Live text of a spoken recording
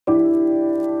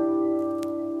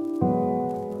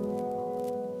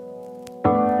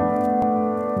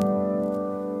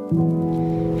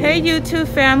Hey YouTube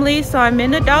family, so I'm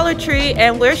in the Dollar Tree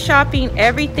and we're shopping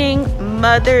everything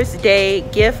Mother's Day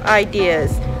gift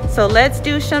ideas. So let's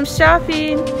do some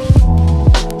shopping.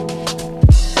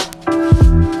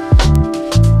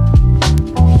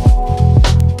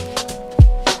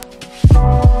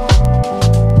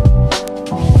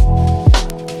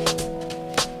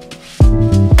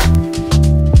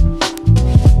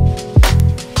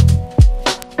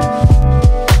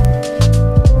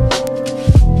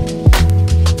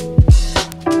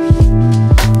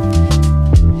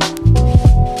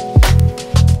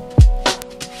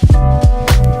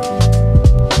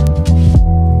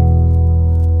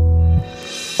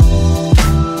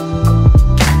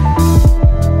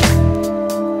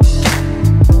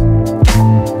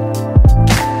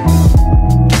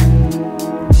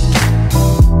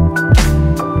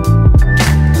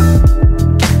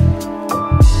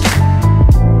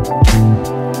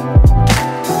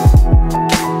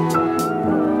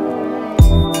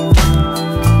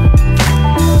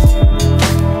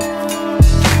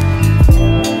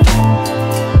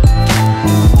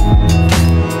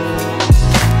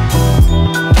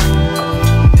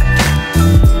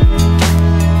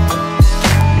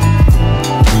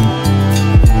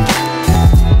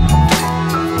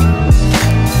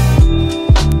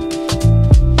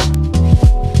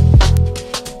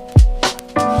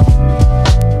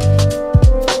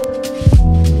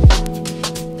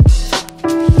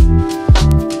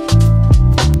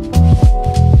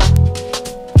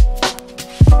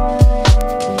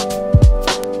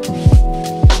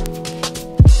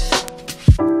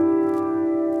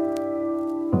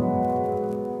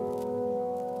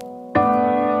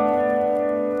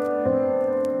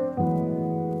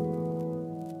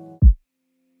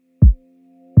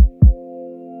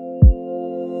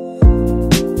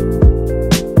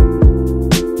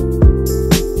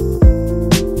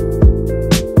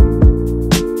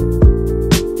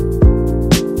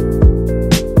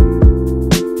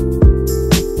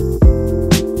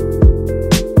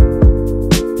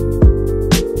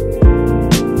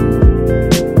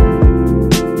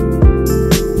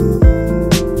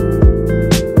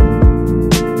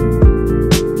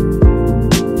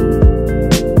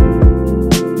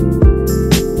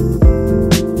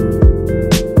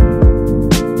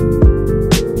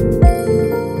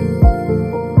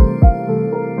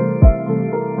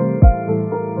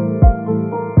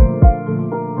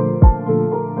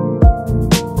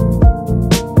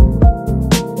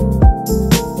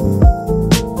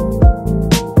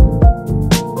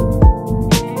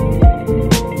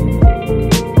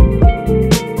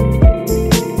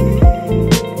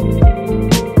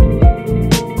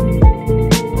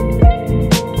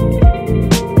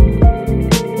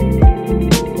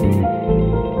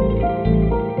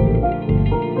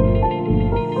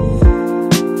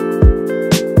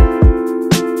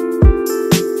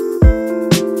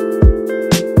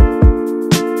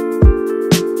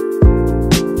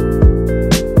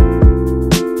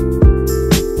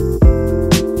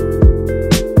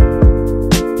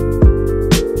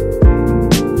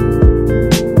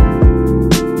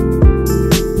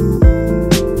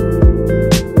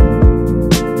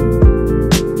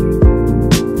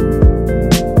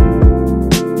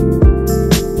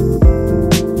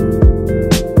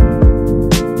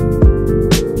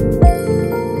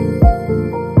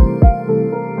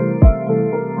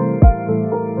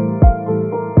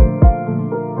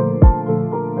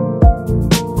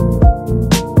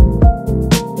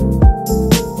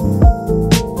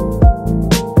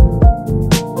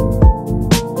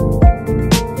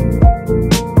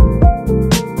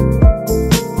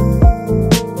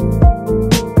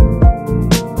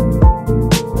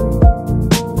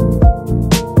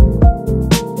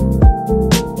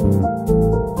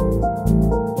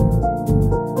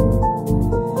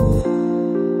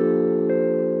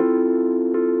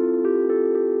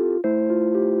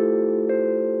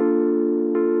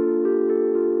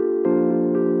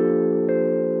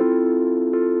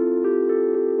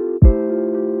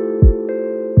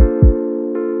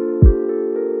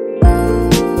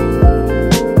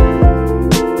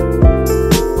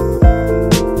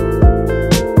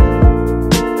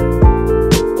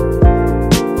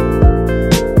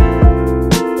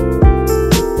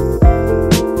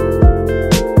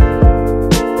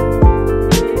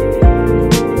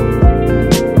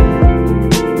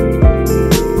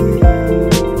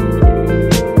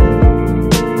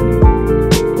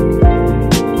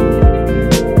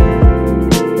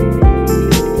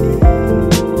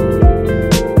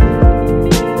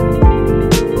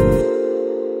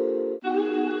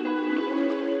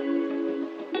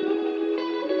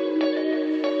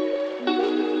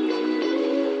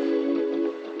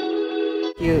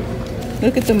 Cute.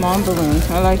 Look at the mom balloon.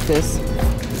 I like this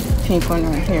pink one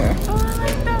right here. Oh, I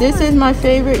like that This one. is my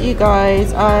favorite, you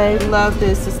guys. I love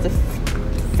this. It's the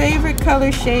favorite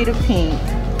color shade of pink.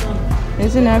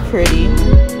 Isn't that pretty?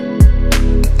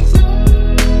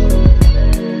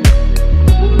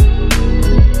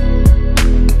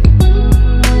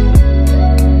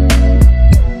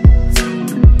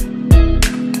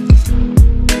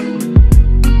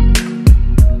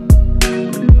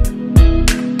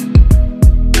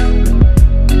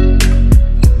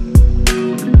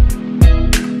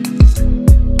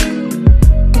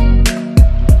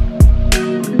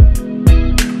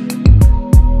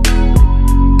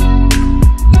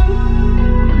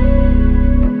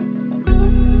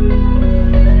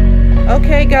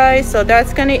 Okay guys, so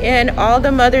that's gonna end all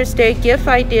the Mother's Day gift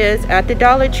ideas at the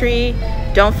Dollar Tree.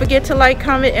 Don't forget to like,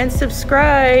 comment, and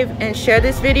subscribe, and share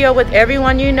this video with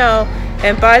everyone you know.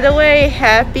 And by the way,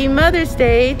 happy Mother's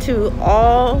Day to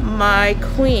all my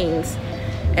queens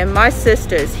and my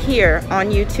sisters here on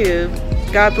YouTube.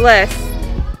 God bless.